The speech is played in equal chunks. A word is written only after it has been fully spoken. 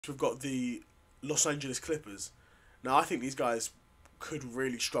we've got the Los Angeles Clippers. Now, I think these guys could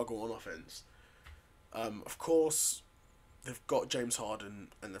really struggle on offense. Of course, they've got James Harden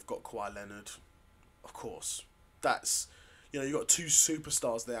and they've got Kawhi Leonard. Of course, that's you've got two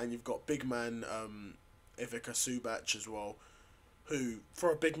superstars there, and you've got big man Ivica Zubac as well, who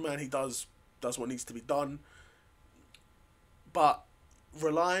for a big man he does what needs to be done. But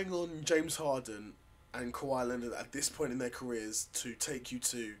relying on James Harden and Kawhi Leonard at this point in their careers to take you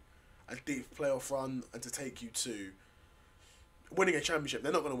to a deep playoff run and to take you to winning a championship.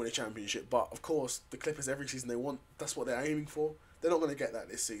 They're not going to win a championship, but of course the Clippers every season that's what they're aiming for. They're not going to get that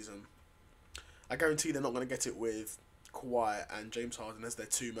this season. I guarantee they're not going to get it with Kawhi and James Harden as their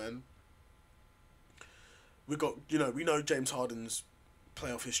two men. We know James Harden's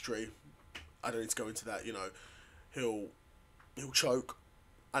playoff history. I don't need to go into that. He'll choke,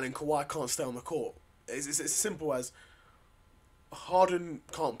 and then Kawhi can't stay on the court. It's as simple as Harden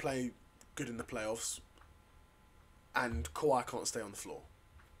can't play good in the playoffs, and Kawhi can't stay on the floor.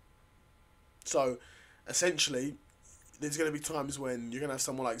 So, essentially, there's going to be times when you're going to have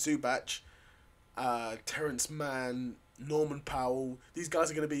someone like Zubac, Terrence Mann, Norman Powell. These guys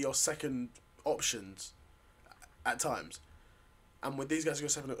are going to be your second options at times. And with these guys as your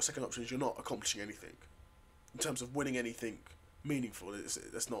second options, you're not accomplishing anything in terms of winning anything meaningful.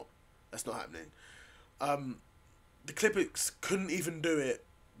 That's not happening. The Clippers couldn't even do it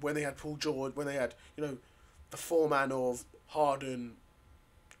when they had Paul George, when they had the four-man of Harden,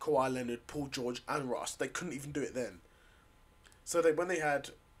 Kawhi Leonard, Paul George, and Russ. They couldn't even do it then. So when they had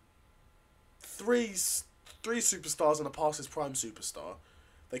three superstars and a past his prime superstar,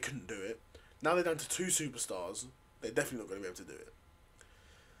 they couldn't do it. Now they're down to two superstars. They're definitely not going to be able to do it.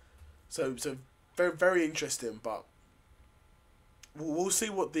 So very, very interesting, but we'll see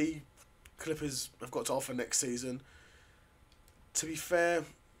what the Clippers have got to offer next season. To be fair,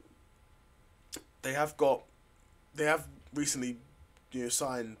 they have recently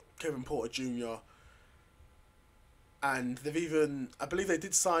signed Kevin Porter Jr. and I believe they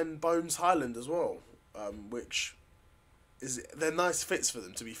did sign Bones Highland as well, which they're nice fits for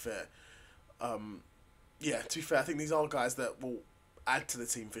them. To be fair, to be fair, I think these are guys that will add to the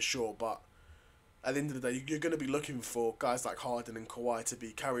team for sure. But at the end of the day, you're going to be looking for guys like Harden and Kawhi to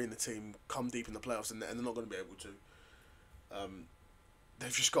be carrying the team come deep in the playoffs, and they're not going to be able to.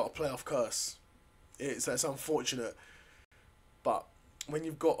 They've just got a playoff curse. It's unfortunate, but when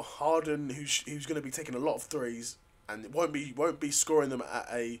you've got Harden, who's going to be taking a lot of threes and won't be scoring them at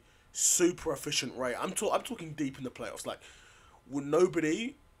a super efficient rate. I'm talking deep in the playoffs. Like,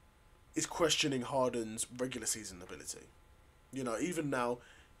 nobody is questioning Harden's regular season ability. Even now,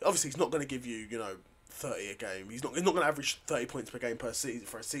 obviously he's not going to give you 30 a game. He's not going to average 30 points per game per season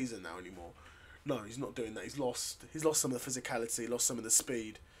for a season now anymore. No, he's not doing that. He's lost some of the physicality, lost some of the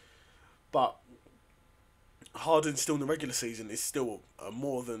speed. But Harden still in the regular season is still a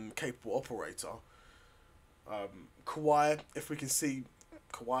more than capable operator. Kawhi, if we can see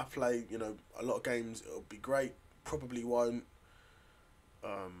Kawhi play, a lot of games, it'll be great. Probably won't.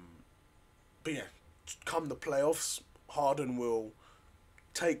 But yeah, come the playoffs, Harden will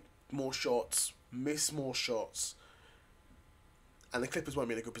take more shots, miss more shots, and the Clippers won't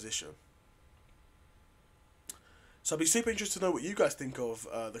be in a good position. So I'd be super interested to know what you guys think of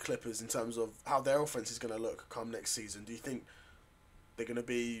the Clippers in terms of how their offense is going to look come next season. Do you think they're going to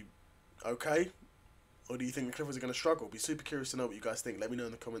be okay? Or do you think the Clippers are going to struggle? Be super curious to know what you guys think. Let me know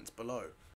in the comments below.